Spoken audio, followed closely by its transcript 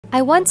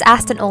I once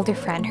asked an older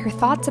friend her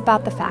thoughts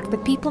about the fact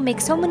that people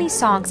make so many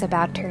songs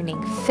about turning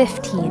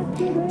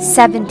 15,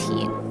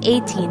 17,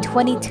 18,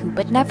 22,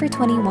 but never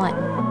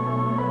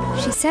 21.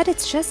 She said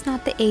it's just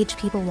not the age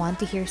people want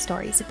to hear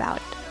stories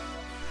about.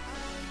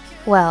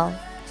 Well,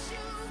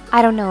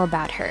 I don't know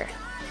about her.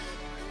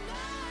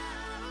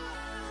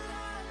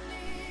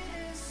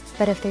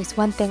 But if there's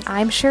one thing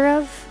I'm sure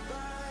of,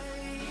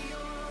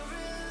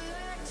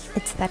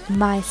 it's that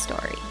my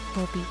story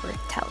will be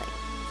worth telling.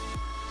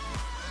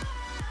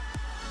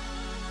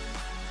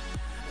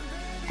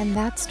 And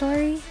that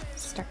story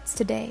starts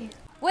today.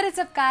 What is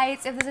up,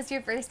 guys? If this is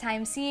your first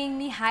time seeing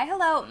me, hi,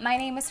 hello, my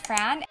name is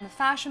Fran. I'm a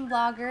fashion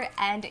blogger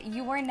and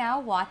you are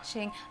now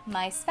watching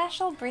my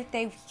special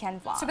birthday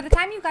weekend vlog. So by the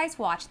time you guys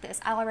watch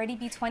this, I'll already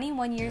be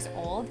 21 years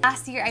old.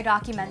 Last year, I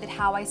documented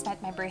how I spent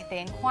my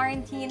birthday in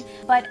quarantine,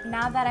 but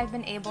now that I've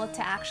been able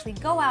to actually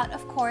go out,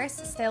 of course,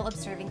 still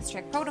observing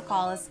strict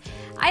protocols,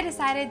 I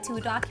decided to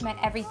document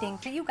everything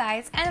for you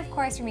guys and of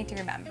course for me to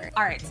remember.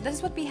 Alright, so this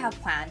is what we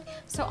have planned.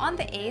 So on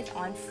the 8th,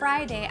 on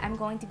Friday, I'm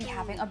going to be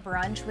having a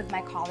brunch with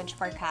my college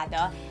barkada,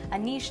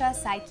 Anisha,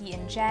 Psyche,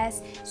 and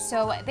Jess.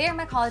 So they are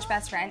my college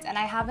best friends and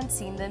I haven't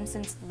seen them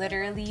since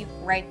literally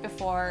right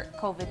before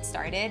COVID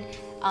started.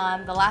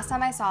 The last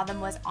time I saw them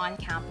was on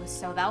campus,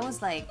 so that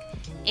was like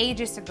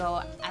ages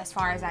ago as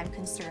far as I'm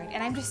concerned.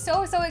 And I'm just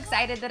so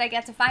excited that I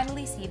get to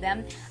finally see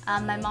them.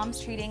 My mom's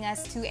treating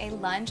us to a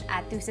lunch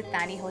at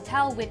Dusitani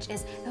Hotel, which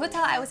is the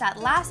hotel I was at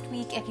last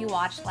week if you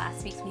watched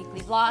last week's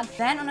weekly vlog.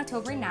 Then on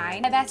October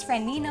 9, my best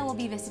friend Nina will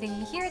be visiting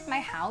me here at my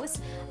house.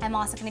 I'm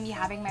also going to be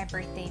having my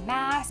birthday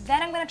mass.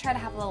 Then I'm going to try to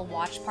have a little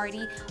watch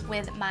party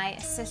with my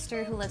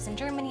sister who lives in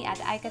Germany at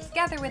the ICA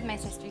together with my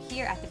sister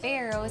here at the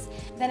Barrows.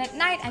 Then at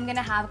night, I'm going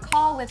to have a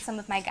call with some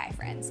of my guy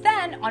friends.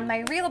 Then on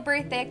my real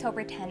birthday,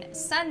 October 10,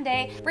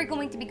 Sunday, we're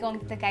going to be going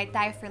to the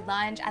Gaitay for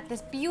lunch at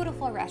this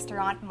beautiful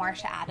restaurant,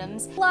 Marcia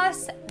Adams.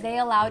 Plus, they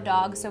allow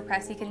dogs so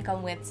Pressy can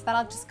come with, so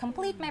that'll just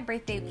complete my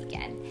birthday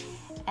weekend.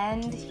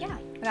 And yeah,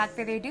 without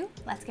further ado,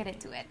 let's get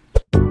into it.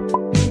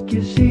 Pick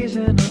your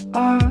season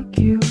or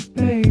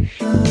occupation.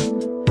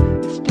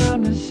 It's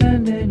time to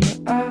send in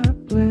your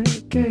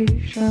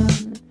application.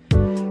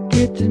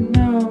 Get to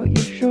know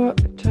your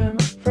short-term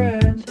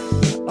friends.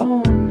 You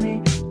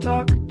only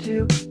talk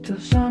to till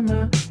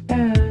summer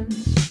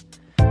ends.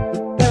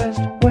 The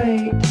best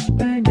way to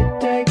spend your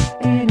day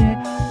in it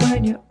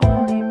when you're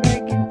only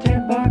making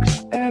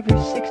 $10 every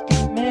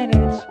 60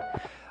 minutes.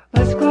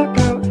 Let's clock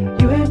out,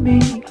 you and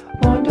me.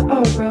 Wander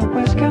around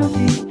West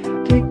County.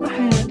 Take my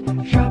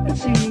hand, shop and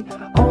see.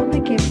 Only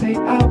get paid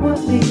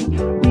hourly.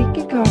 We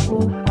can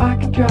carpool, I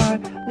can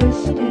drive.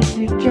 Listening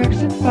to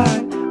Jackson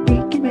 5. We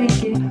can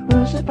make it,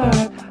 we'll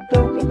survive.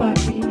 Though we might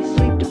be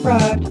sleep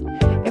deprived.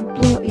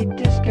 Employee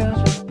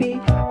discounts will be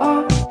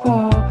our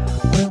fall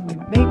when we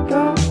make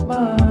our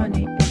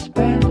money and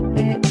spend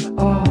it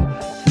all.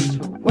 Since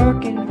we're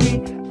working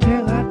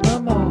retail at the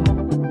mall.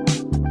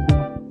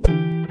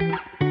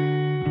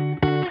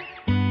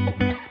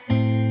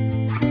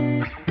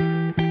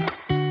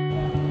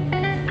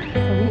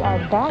 We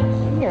are back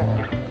here.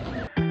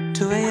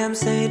 2 a.m.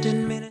 say it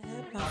didn't mean to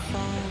hit my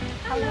phone.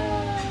 Hello.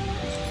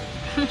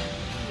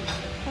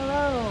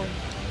 Hello.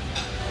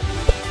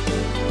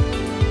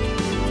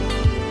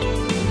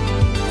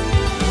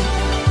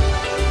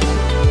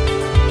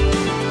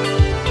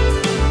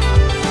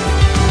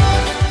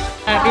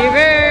 Happy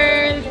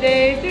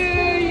birthday to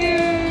you.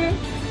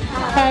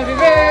 Happy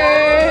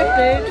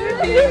birthday to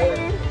you.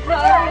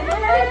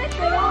 Happy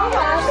birthday.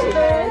 Happy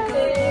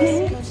birthday.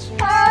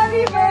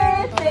 Happy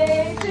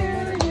birthday to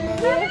you.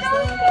 That's so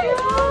cute.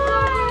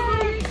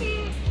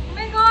 Oh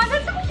my god,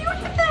 that's so cute. What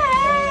the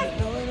heck?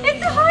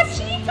 It's a hot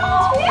Cheeto.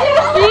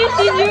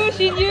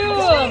 She knew.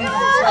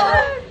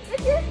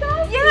 It's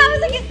yourself. Yeah, I was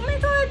like, oh my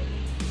god.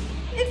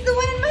 It's the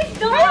one in my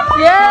stomach.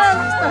 Yes.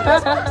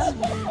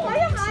 Why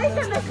am I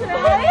gonna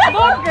cry?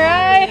 Don't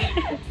cry.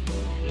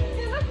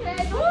 Don't cry.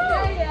 Don't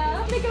cry, yeah.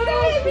 Oh my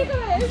gosh.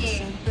 Okay.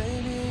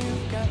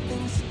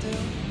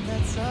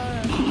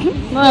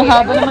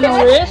 Mahaba naman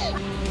ang wish.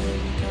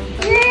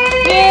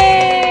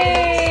 Yay!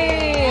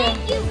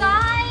 Thank you,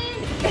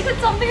 guys! Is it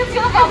something that's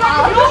gonna come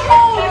out? No!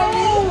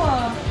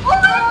 Oh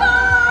my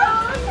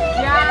god!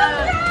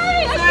 Yeah.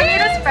 So I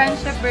made us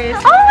friendship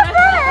bracelet. Oh my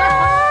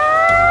god!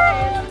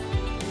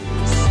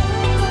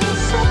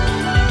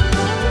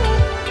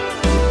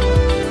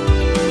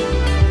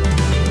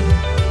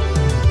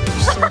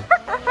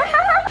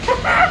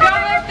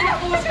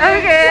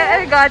 Okay,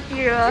 I got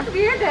you.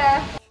 Weird.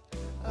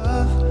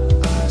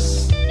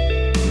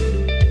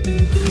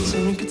 So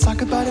we could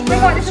talk about it Oh my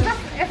now. god, is it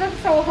a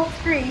Soho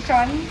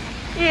creation?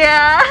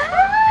 Yeah.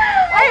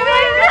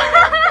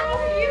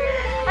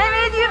 I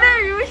made you the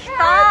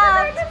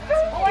rooftop.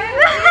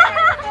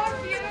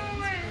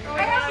 I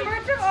have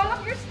merch of all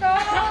of your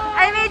stuff.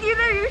 I made you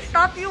the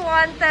rooftop you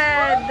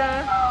wanted.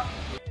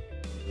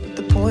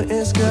 The point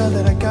is, girl,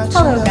 that I got you.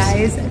 Hello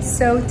guys,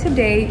 so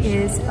today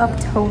is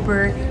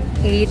October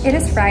 8. It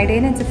is Friday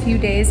and it's a few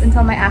days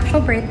until my actual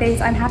birthday.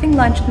 So I'm having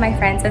lunch with my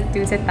friends at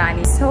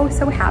Tani. So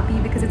happy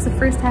because it's the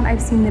first time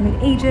I've seen them in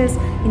ages.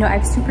 You know,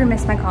 I've super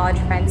missed my college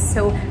friends.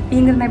 So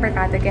being with my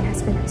barkada again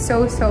has been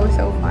so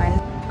fun.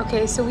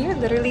 Okay, so we are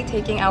literally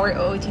taking our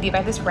OOTD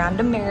by this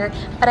random mirror,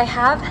 but I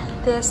have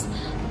this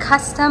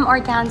custom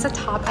organza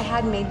top I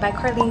had made by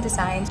Carlene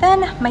Designs.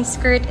 Then my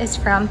skirt is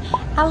from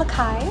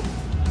Alakai.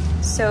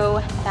 So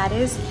that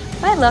is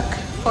my look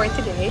for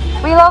today.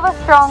 We love a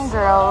strong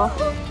girl.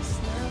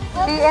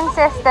 She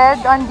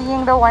insisted on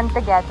being the one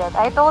to get it.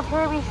 I told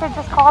her we should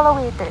just call a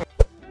waiter.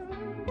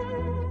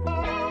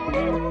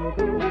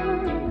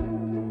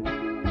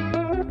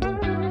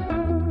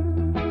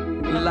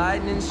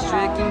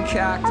 Lightning-stricken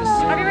cactus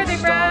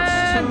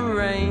starts to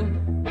rain.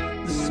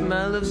 The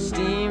smell of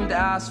steamed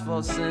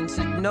asphalt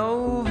scented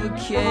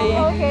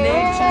Novocaine.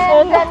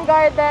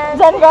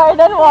 Zen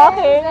Garden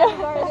walking.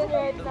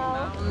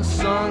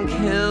 Sunk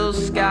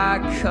hills, sky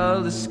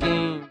color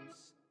schemes.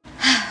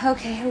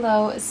 Okay,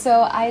 hello.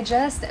 So I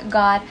just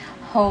got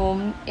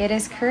home. It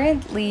is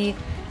currently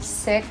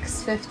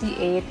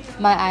 6:58.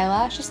 My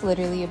eyelash is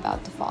literally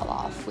about to fall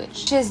off,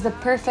 which is the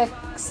perfect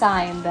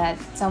sign that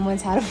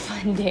someone's had a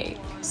fun day.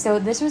 So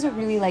this was a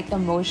really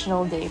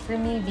emotional day for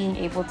me, being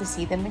able to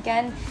see them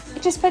again.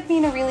 It just put me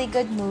in a really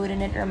good mood,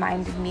 and it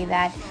reminded me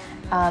that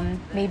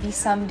maybe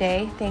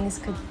someday things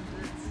could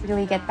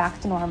really get back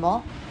to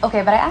normal.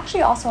 Okay, but I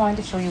actually also wanted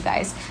to show you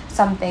guys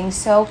something.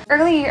 So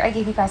earlier I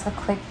gave you guys a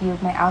quick view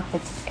of my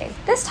outfit today.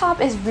 This top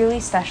is really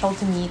special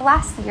to me.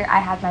 Last year I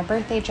had my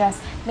birthday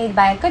dress made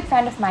by a good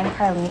friend of mine,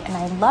 Carlene, and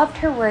I loved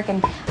her work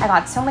and I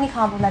got so many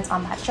compliments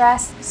on that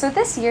dress. So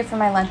this year for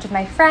my lunch with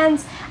my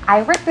friends,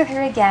 I worked with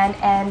her again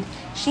and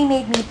she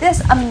made me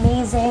this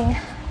amazing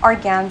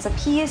organza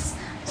piece.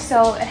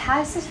 So it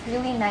has this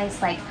really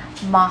nice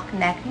mock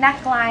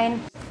neckline,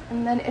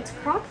 and then it's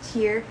cropped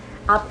here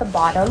at the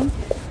bottom.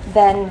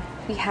 Then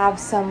we have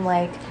some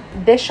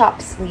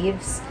bishop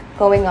sleeves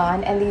going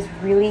on and these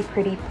really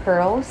pretty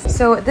pearls.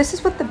 So this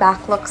is what the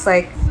back looks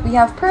like. We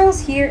have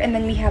pearls here and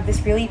then we have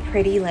this really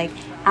pretty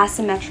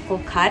asymmetrical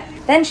cut.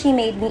 Then she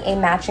made me a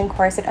matching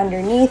corset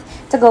underneath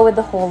to go with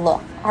the whole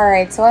look.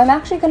 Alright, so I'm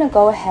actually gonna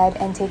go ahead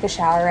and take a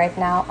shower right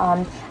now.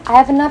 I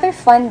have another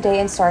fun day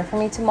in store for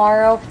me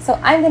tomorrow, so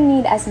I'm gonna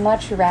need as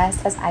much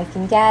rest as I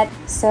can get.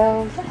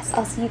 So yes,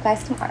 I'll see you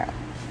guys tomorrow.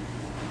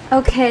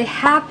 Okay,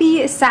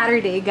 happy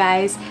Saturday,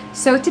 guys.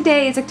 So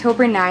today is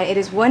October 9. It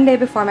is one day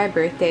before my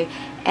birthday,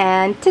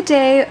 and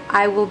today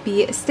I will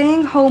be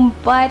staying home,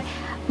 but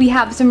we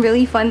have some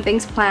really fun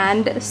things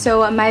planned.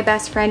 So my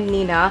best friend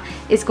Nina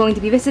is going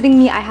to be visiting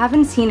me. I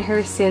haven't seen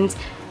her since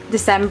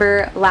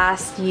December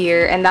last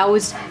year, and that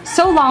was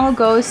so long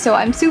ago, so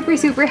I'm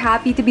super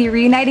happy to be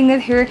reuniting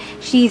with her.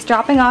 She's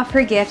dropping off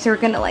her gifts, so we're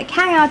gonna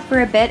hang out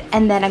for a bit,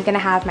 and then I'm gonna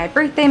have my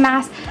birthday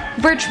mass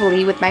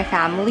virtually with my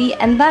family,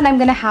 and then I'm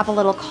gonna have a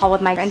little call with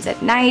my friends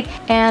at night,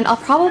 and I'll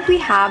probably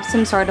have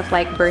some sort of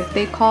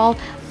birthday call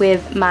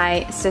with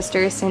my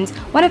sister, since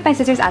one of my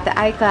sisters at the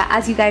Aika,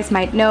 as you guys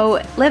might know,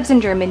 lives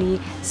in Germany,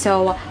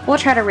 so we'll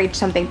try to arrange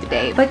something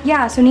today. But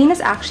yeah, so Nina's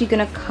actually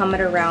gonna come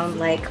at around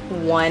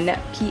 1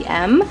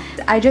 p.m.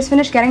 I just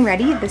finished getting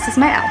ready. This is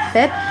my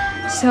outfit.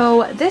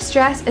 So this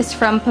dress is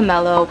from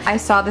Pomelo. I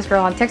saw this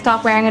girl on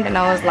TikTok wearing it and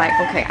I was like,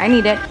 okay, I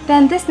need it.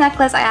 Then this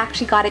necklace, I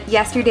actually got it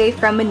yesterday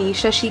from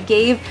Manisha. She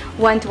gave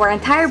one to our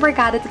entire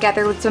barkada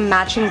together with some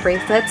matching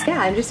bracelets.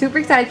 Yeah, I'm just super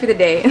excited for the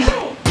day.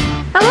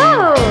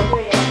 Hello!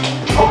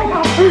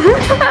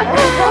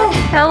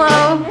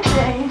 Hello!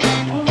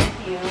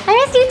 I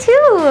miss you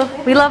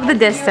too! We love the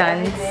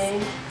distance.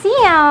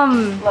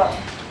 Damn!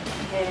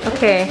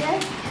 Okay.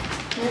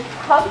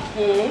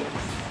 Cupcakes.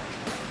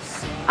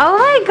 Oh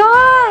my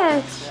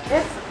gosh!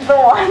 It's the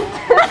one to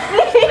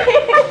see.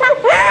 What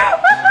the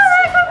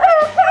heck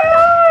is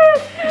that?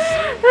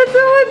 That's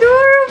so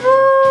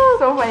adorable!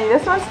 So funny.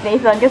 This one's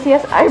Nathan because he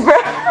has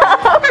eyebrows.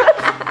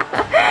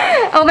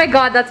 Oh my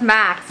god, that's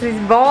Max. He's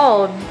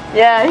bald.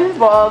 Yeah, he's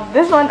bald.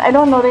 This one, I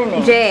don't know their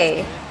name.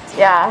 Jay.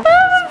 Yeah.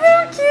 Oh,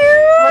 so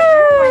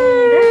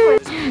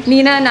cute!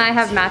 Nina and I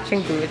have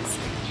matching boots.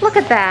 Look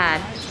at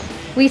that.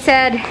 We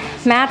said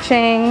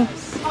matching.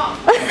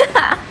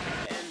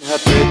 Her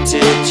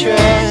pretty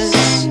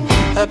dress,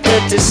 her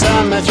pretty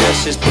summer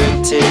dress is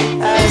pretty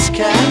as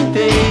can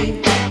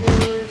be.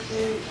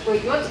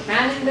 Wait, you want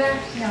Fran in there?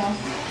 No.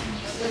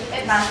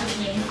 It matches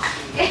me.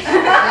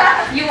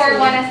 You wore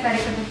one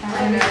aesthetic of the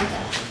Fran.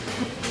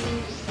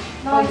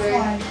 No, it's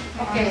one.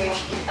 Okay, wait.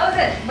 That was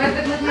it. But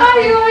no,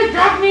 you always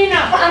drop me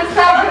now. I'm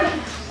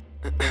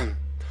stubborn.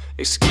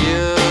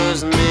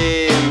 Excuse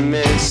me,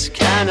 miss,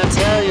 can I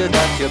tell you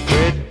that you're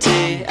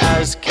pretty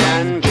as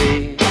can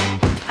be?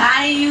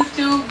 Hi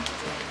YouTube.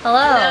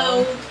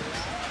 Hello.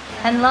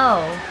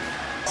 Hello.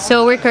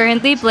 So we're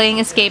currently playing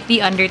Escape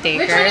the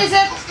Undertaker. Which one is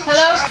it?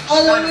 Hello?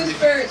 Follow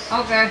Whispers.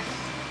 Okay.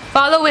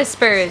 Follow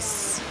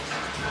Whispers.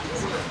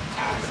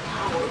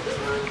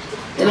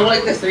 They look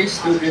like the Three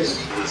Stooges.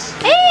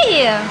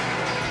 Hey!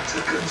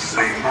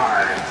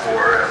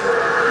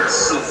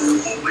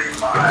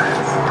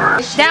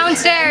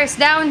 Downstairs,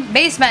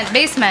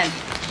 basement.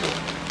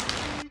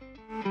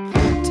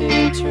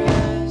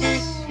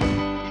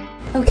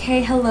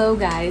 Okay, hello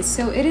guys.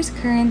 So it is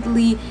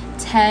currently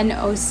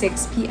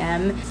 10:06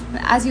 p.m.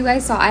 As you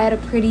guys saw, I had a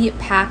pretty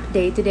packed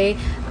day today.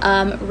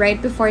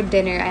 Right before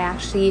dinner, I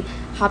actually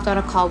hopped on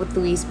a call with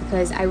Luis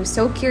because I was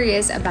so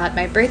curious about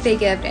my birthday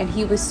gift, and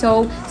he was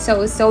so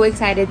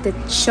excited to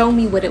show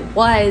me what it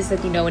was.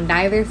 That, you know,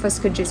 neither of us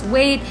could just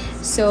wait.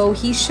 So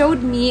he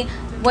showed me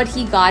what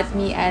he got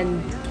me,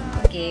 and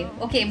okay,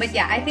 but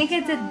yeah, I think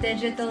it's a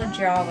digital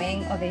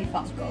drawing of a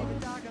Funko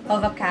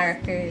of a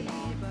character.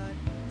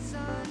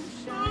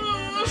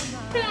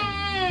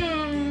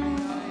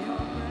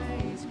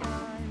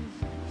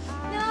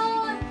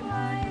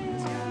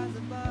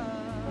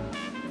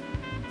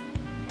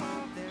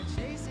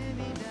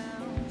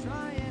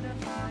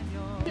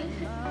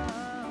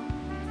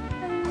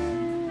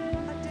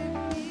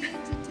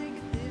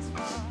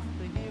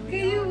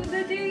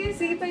 Do you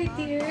see my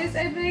tears?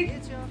 I'm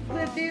like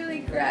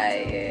literally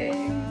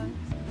crying.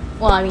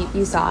 Well, I mean,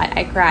 you saw it.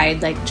 I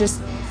cried, like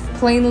just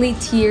plainly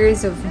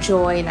tears of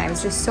joy, and I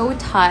was just so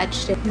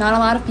touched. Not a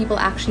lot of people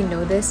actually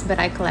know this, but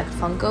I collect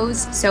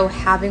Funkos. So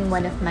having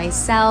one of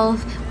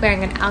myself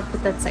wearing an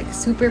outfit that's like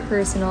super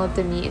personal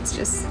to me, it's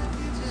just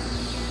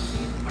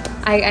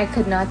I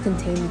could not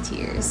contain the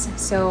tears.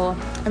 So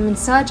I'm in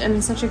such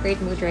a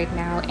great mood right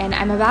now, and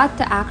I'm about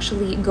to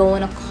actually go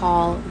on a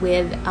call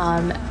with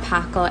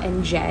Paco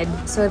and Jed.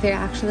 So they're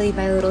actually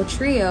my little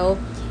trio,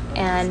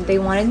 and they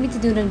wanted me to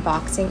do an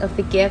unboxing of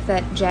the gift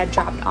that Jed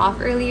dropped off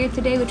earlier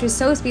today, which was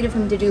so sweet of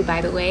him to do, by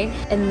the way.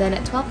 And then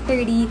at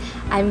 12:30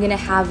 I'm gonna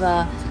have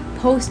a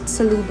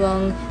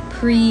post-salubong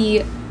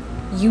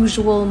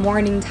pre-usual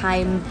morning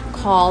time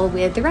call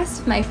with the rest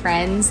of my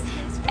friends,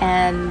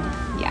 and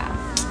yeah,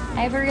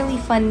 I have a really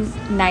fun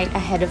night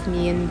ahead of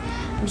me, and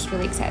I'm just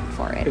really excited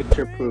for it.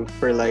 Picture proof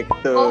for like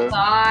the Oh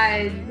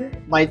God.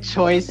 my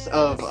choice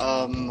of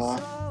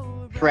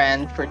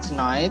Fran for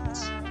tonight.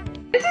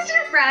 This is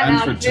your Fran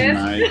for outfit.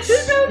 tonight. This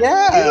is so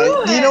Yeah.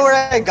 cute. Do you know where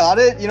I got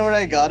it? You know where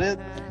I got it?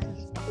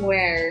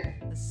 Where?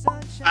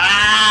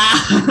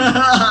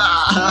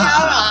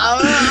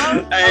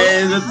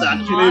 Hey, that's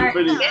actually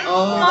pretty. It's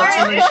Oh, smart. that's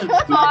what I should do.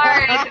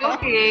 Smart.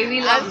 Okay, we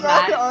love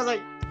that. I was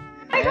like,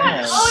 Oh my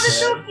God. Oh, that's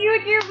so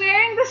cute. You're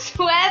wearing the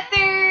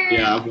sweater.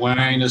 Yeah, I'm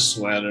wearing a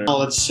sweater. Oh,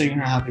 let's sing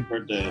her happy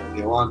birthday.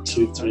 Okay, 1,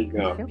 2, 3,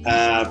 go.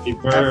 Happy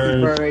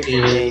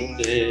birthday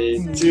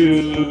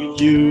to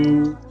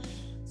you.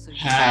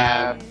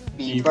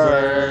 Happy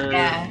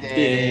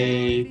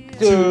birthday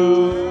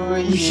to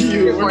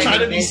you. We're trying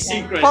to be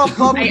secret. Pump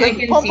up I the,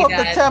 can pump see up the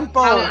that.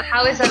 tempo.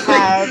 How is that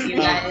going to you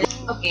guys?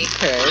 Okay.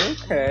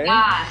 Okay.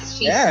 Yes,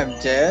 she's Damn,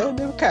 Jed.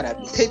 What kind of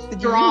tape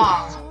did you use?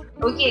 strong.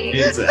 Okay.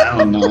 It's, I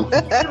don't know.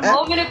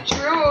 Moment of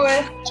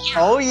truth.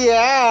 Oh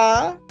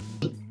yeah.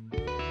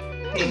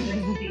 Okay,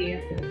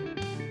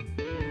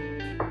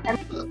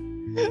 let's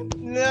see.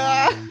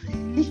 Nah.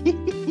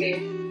 Okay.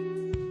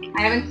 I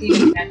haven't seen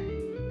it yet.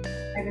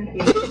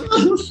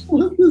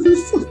 What is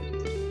this?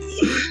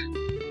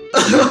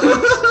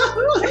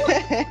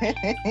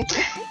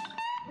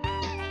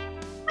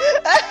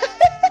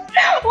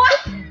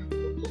 What?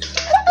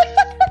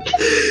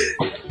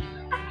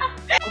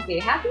 Okay,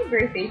 happy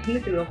birthday to the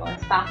two of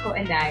us, Paco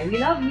and I. We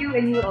love you,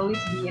 and you will always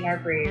be in our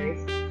prayers.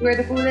 You are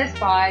the coolest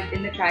pod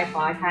in the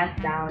tripod, hands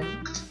down.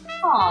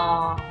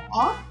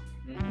 Aww.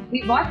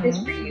 We bought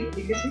this for you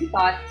because we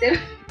thought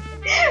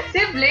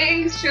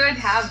siblings should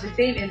have the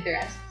same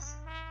interests.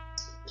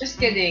 Just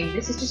kidding.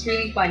 This is just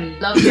really funny.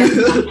 Love this.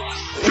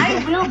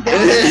 I will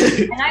build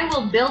it, and I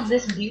will build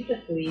this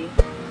beautifully.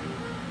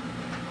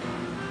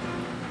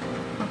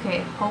 Okay,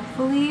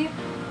 hopefully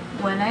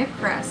when I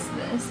press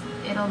this,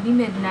 it'll be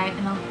midnight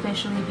and I'll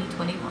officially be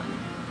 21.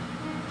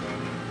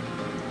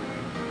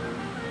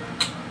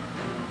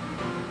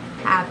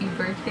 Happy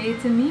birthday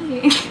to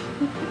me.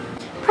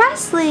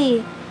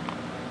 Presley!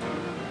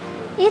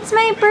 It's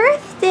my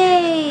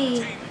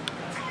birthday!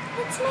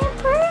 It's my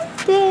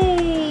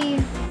birthday!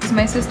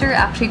 My sister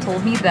actually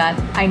told me that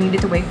I needed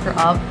to wake her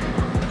up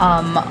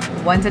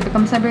once it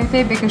becomes my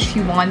birthday because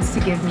she wants to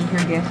give me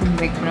her gift and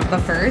wake me up the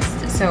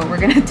first. So we're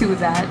gonna do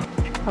that.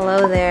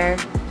 Hello there.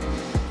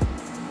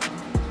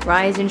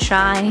 Rise and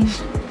shine.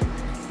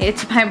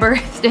 It's my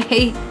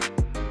birthday.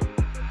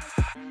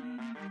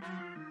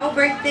 Oh,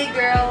 birthday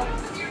girl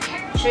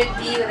should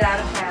be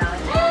without a frown.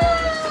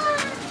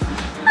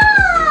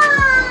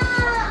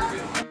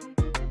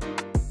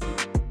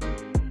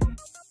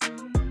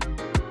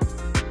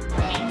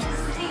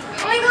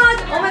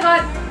 Oh my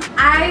god,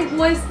 I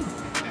was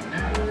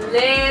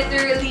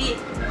literally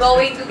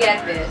going to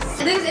get this.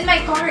 This is in my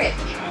cart.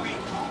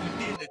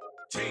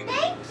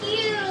 Thank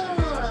you!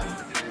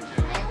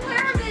 I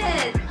love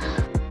it!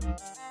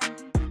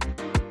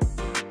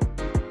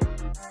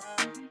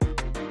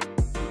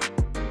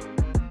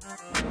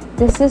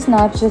 This does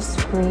not just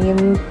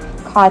scream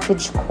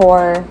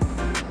cottagecore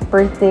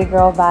birthday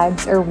girl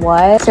vibes or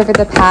what. So for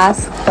the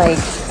past like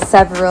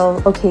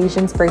several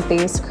occasions,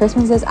 birthdays,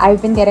 Christmases, I've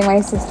been getting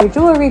my sister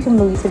jewelry from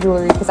Louisa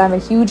Jewelry because I'm a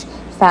huge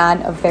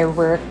fan of their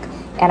work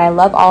and I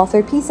love all of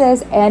their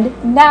pieces. And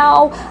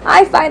now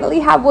I finally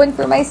have one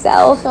for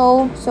myself.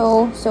 So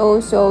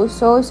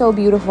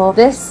beautiful.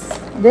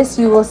 This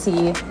you will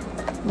see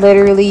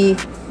literally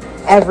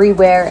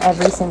everywhere,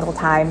 every single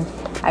time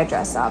I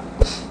dress up.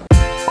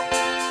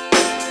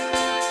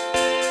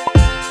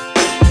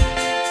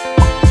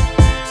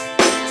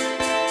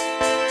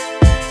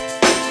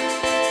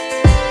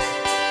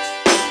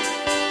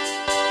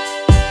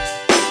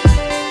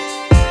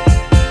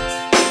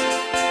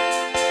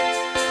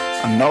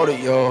 I know that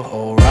you're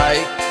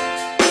alright.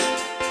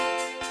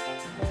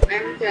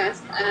 I'm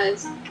dressed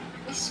as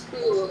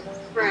school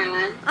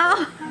Fran.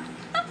 Oh,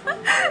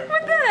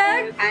 what the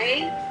heck?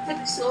 I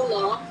took so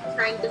long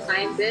trying to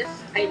find this.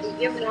 I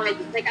didn't have no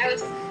idea. Like, I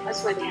was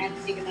sweating. I had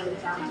to take another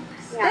time.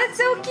 Yeah. That's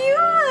so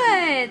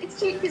cute. It's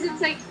cute because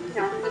it's like,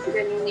 you know, it's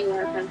genuinely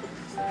wear something.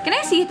 Can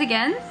I see it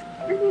again?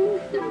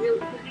 It's really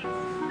nice.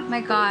 Oh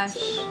my gosh.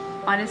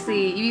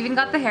 Honestly, you even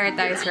got the hair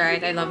ties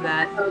right. I love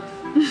that.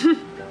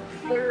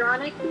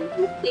 Ironically, it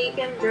was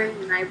taken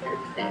during my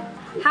birthday.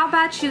 How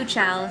about you,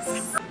 Charles?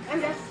 I'm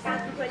just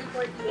happy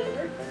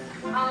 2014.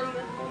 I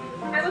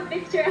have a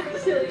picture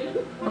actually.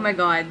 Oh my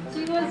god.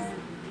 She was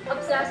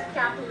obsessed with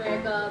Captain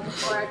America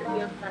before I could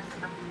be obsessed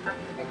with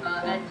Captain America,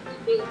 and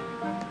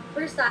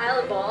her style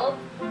evolved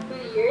through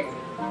the years,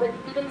 but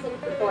even since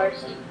before,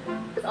 she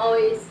was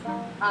always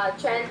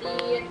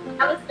trendy.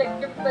 I was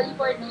picture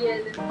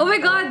 2014. Oh my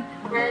god.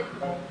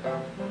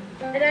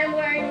 And I'm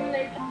wearing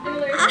like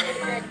similar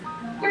shirt.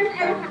 First, I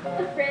have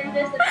the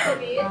fringes that's so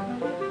big.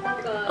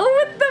 Oh,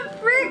 what the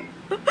frick?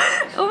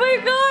 Oh my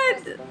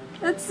god.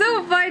 That's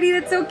so funny.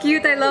 That's so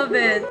cute. I love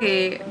it.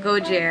 Okay, go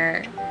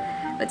Jer.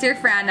 What's your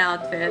Fran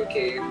outfit?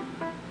 Okay.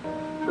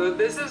 So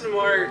this is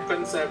more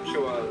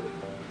conceptual.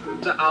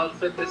 The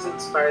outfit is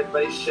inspired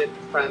by shit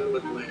Fran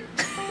would wear.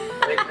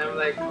 Like, I'm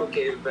like,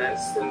 okay,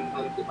 vest and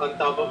on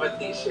top of a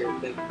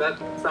t-shirt. Like,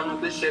 that's some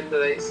of the shit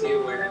that I see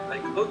you wear.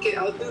 Like, okay,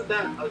 I'll do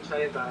that. I'll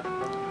try that.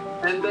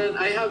 And then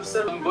I have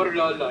some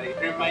borloloy.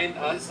 Remind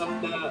us of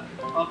the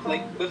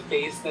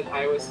phase that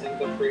I was in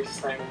the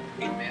first time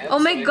we met. Oh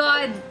my So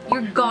god,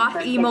 your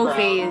goth emo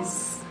pentagram.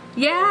 phase.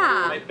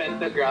 Yeah. My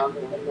pentagram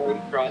and a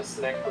long cross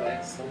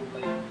necklace and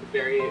like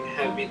very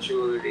heavy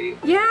jewelry.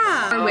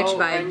 Yeah. Or which So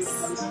I'm vibes?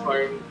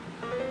 transformed.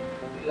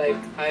 Like,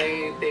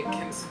 I take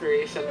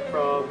inspiration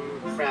from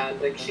Fran.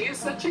 Like, she is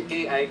such a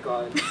gay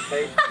icon.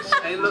 Like,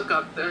 I look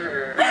up to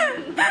her.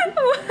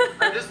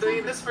 I'm just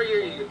doing this for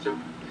your YouTube.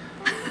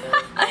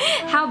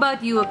 How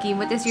about you, Akeem?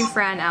 What is your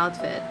Fran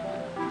outfit?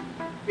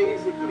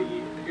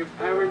 Basically, if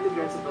I were to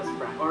dress up as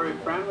Fran, or if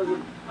Fran was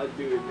a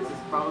dude, this is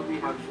probably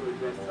how she would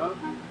dress up.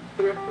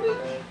 Thrifted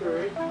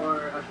shirt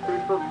or a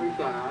shirt from her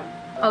dad.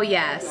 Oh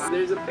yes.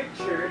 There's a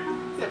picture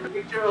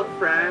of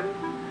Fran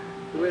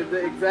with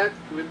the exact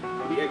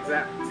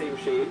same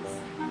shades.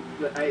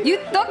 You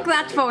took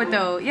that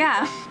photo,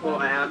 yeah. Well,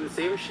 I have the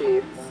same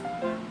shades.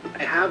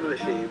 I have the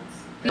shades.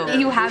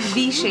 You have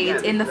these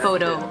shades in the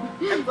photo.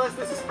 And plus,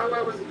 this is how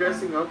I was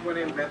dressing up when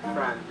I met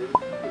Fran. This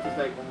is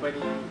like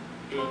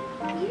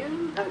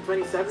 2018,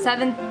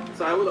 2017.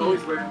 So I would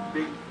always wear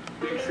big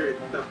shirt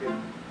tucked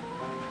in.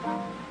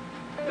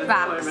 That's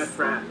how I met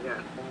Fran,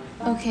 yeah.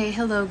 Okay,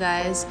 hello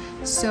guys.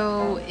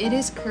 So it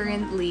is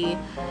currently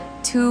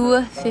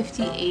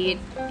 2:58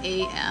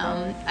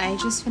 a.m. I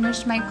just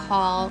finished my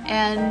call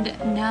and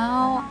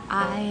now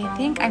I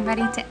think I'm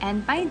ready to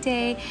end my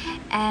day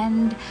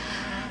and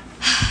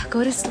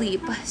go to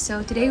sleep.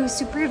 So today was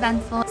super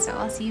eventful, so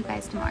I'll see you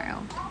guys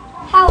tomorrow.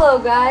 Hello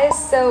guys,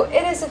 so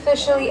it is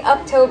officially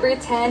October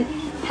 10.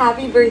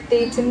 Happy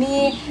birthday to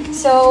me.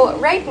 So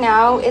right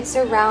now it's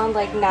around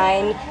like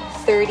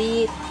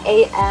 9:30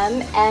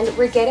 a.m. and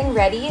we're getting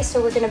ready, so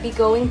we're gonna be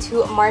going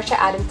to Marcia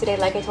Adam today,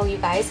 like I told you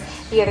guys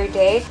the other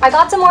day. I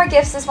got some more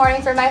gifts this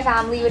morning for my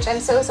family, which I'm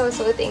so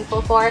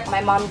thankful for. My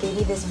mom gave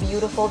me this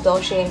beautiful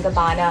Dolce &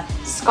 Gabbana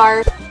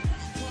scarf.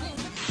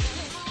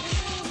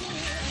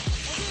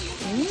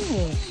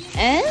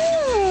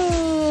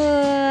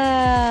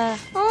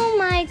 Oh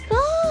my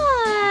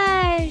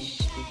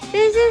gosh!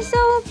 This is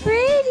so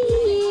pretty!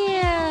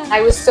 I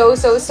was so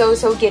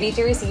giddy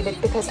to receive it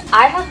because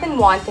I have been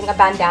wanting a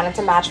bandana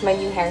to match my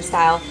new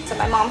hairstyle. So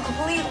my mom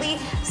completely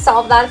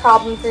solved that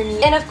problem for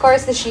me in, of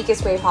course, the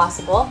chicest way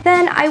possible.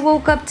 Then I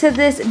woke up to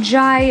this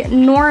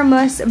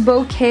ginormous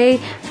bouquet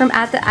from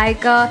Ate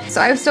Aika.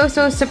 So I was so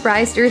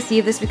surprised to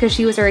receive this because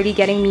she was already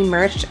getting me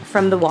merch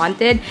from The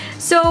Wanted.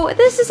 So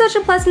this is such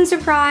a pleasant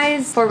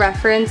surprise. For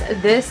reference,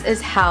 this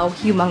is how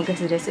humongous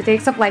it is. It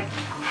takes up like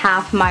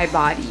half my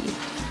body.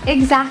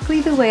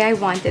 Exactly the way I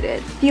wanted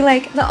it. Feel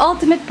like the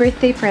ultimate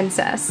birthday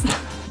princess.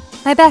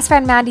 My best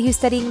friend Mandy, who's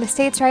studying in the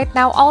States right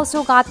now,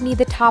 also got me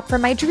the top for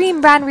my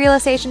dream brand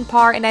realization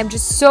par, and I'm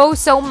just so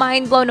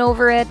mind blown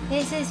over it.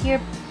 This is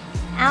your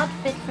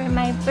outfit for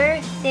my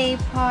birthday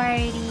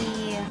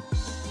party.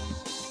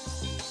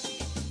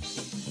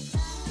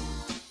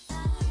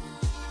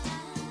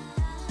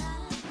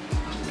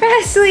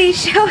 Presley,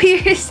 show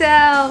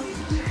yourself.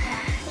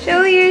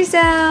 Show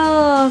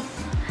yourself.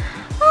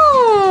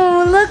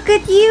 Oh, look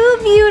at you,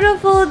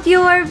 beautiful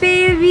Dior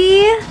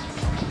baby.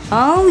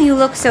 Oh, you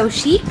look so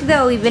chic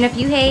though, even if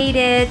you hate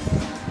it.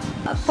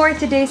 For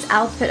today's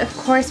outfit, of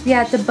course, we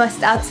had to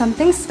bust out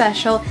something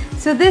special.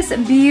 So this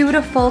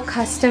beautiful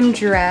custom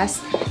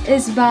dress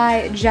is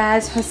by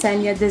Jazz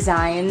Hosenia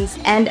Designs.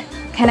 And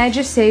can I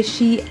just say,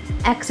 she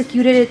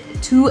executed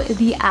it to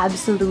the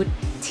absolute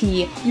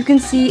T. You can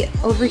see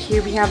over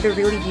here we have the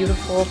really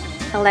beautiful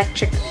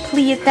electric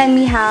pleat. Then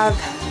we have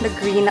the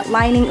green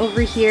lining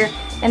over here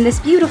and this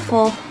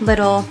beautiful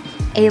little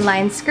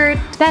A-line skirt.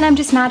 Then I'm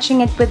just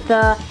matching it with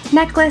the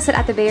necklace that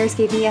Ate Bears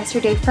gave me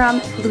yesterday from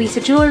Luisa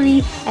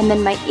Jewelry, and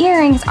then my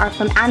earrings are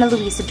from Ana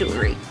Luisa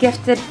Jewelry,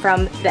 gifted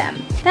from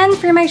them. Then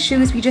for my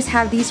shoes, we just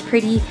have these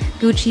pretty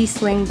Gucci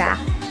swing back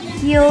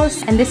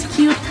heels, and this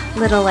cute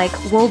little like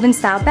woven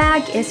style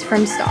bag is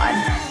from Staud.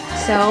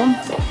 So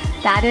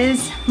that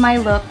is my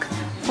look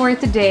for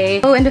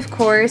today. Oh, and of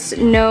course,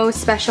 no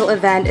special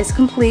event is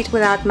complete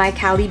without my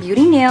Cali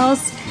Beauty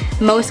nails.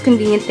 Most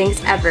convenient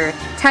things ever.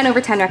 10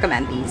 over 10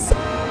 recommend these.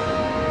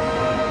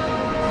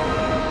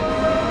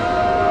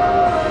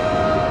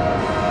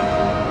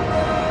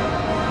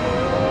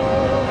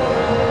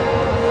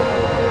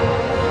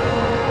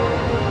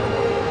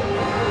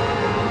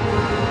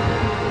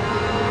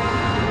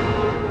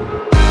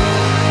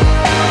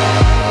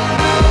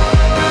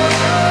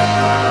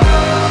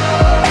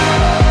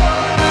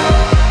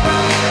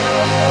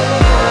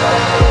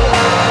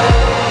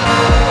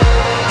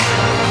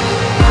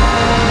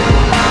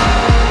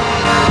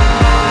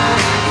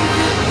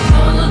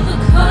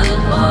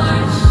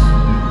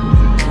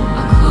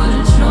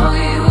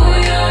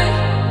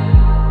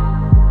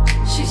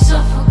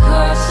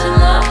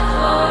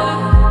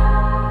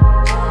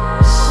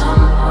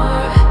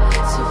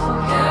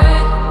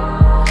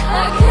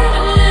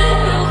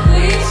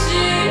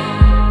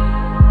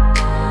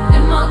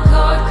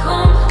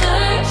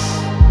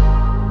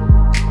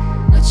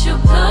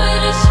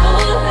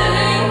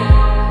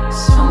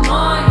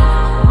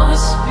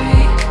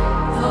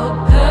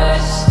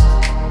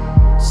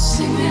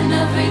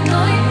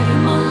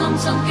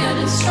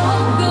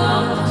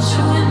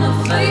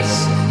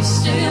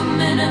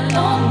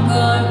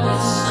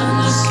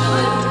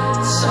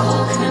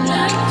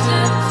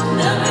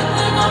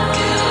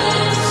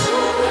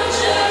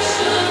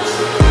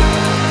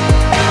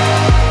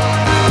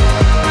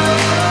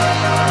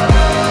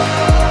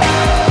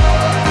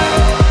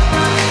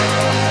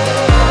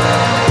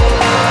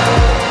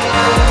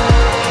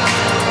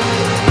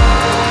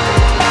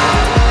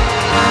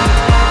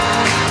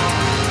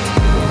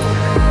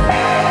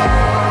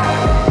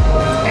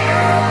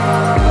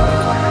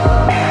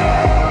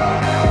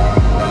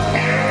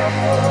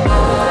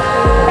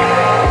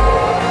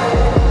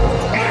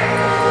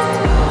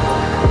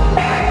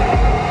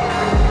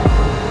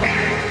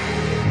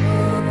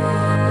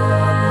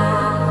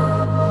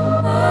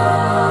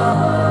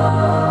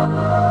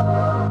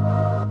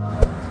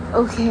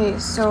 Okay,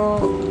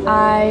 so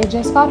I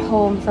just got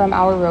home from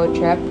our road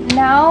trip.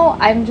 Now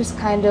I'm just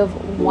kind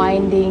of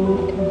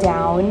winding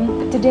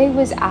down. Today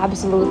was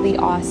absolutely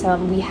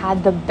awesome. We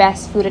had the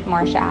best food at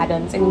Marsha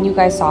Adams. I mean, you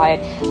guys saw it.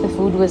 The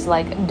food was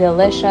like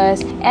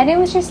delicious, and it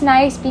was just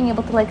nice being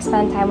able to like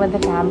spend time with the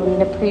family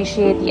and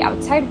appreciate the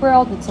outside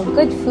world with some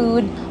good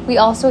food. We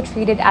also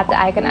treated at the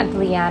Icon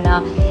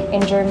Ateliana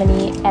in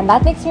Germany, and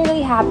that makes me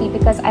really happy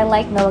because I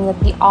like knowing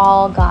that we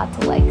all got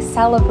to like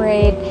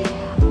celebrate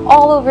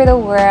all over the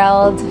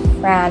world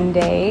Fran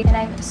Day. And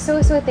I'm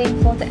so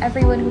thankful to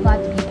everyone who got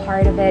to be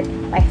part of it.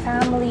 My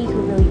family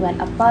who really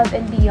went above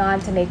and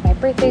beyond to make my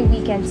birthday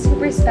weekend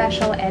super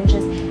special and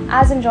just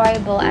as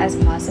enjoyable as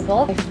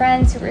possible. My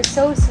friends who were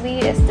so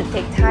sweet as to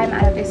take time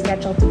out of their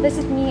schedule to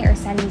visit me or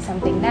send me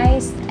something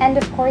nice. And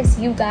of course,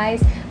 you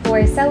guys who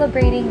are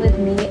celebrating with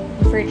me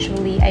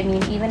virtually. I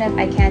mean, even if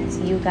I can't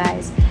see you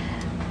guys,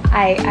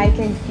 I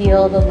can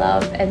feel the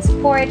love and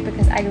support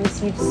because I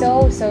received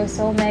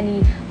so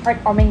many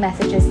heartwarming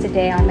messages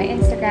today on my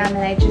Instagram, and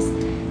I just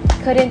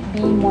couldn't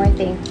be more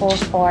thankful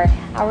for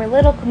our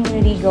little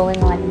community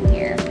going on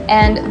here.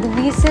 And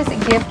Luis's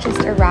gift just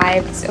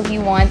arrived, so he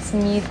wants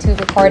me to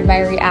record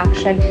my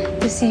reaction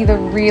to see the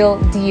real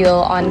deal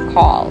on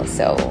call.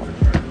 So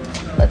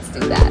let's do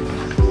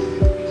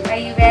that. Are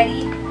you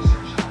ready?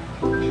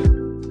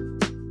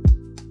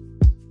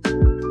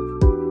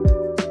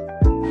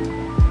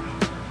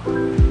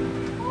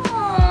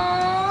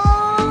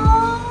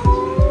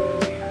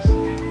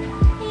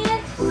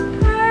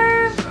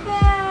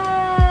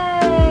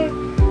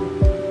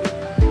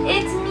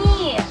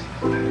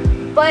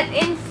 But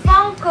in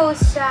Funko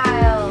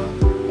style.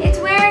 It's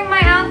wearing my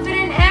outfit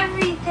and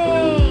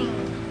everything.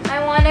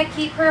 I want to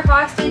keep her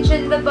hostage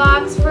in the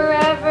box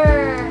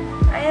forever.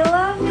 I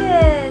love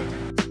it.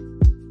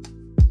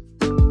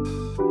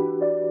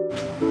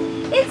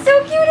 It's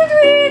so cute. It's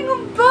wearing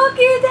a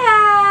bucket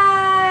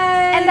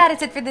hat. And that is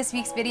that's it for this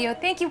week's video.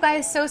 Thank you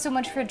guys so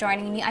much for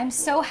joining me. I'm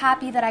so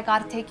happy that I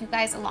got to take you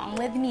guys along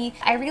with me.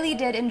 I really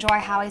did enjoy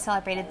how I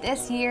celebrated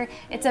this year.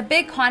 It's a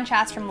big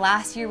contrast from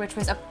last year, which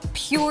was a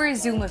pure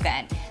Zoom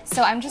event.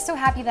 So I'm just so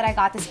happy that I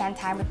got to spend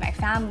time with my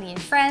family and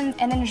friends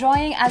and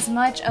enjoying as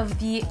much of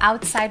the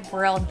outside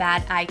world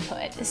that I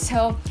could.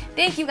 So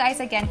thank you guys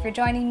again for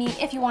joining me.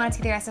 If you want to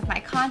see the rest of my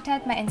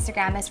content, my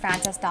Instagram is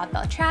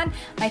franceslrbeltran,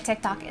 my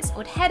TikTok is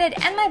Haute Headed,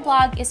 and my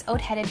blog is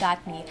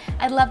houteheaded.me.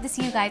 I'd love to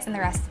see you guys in the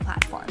rest of the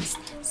platforms.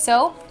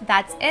 So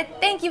that's it.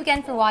 Thank you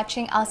again for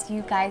watching. I'll see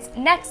you guys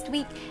next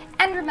week.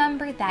 And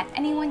remember that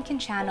anyone can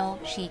channel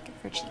chic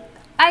for cheap.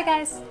 Bye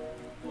guys!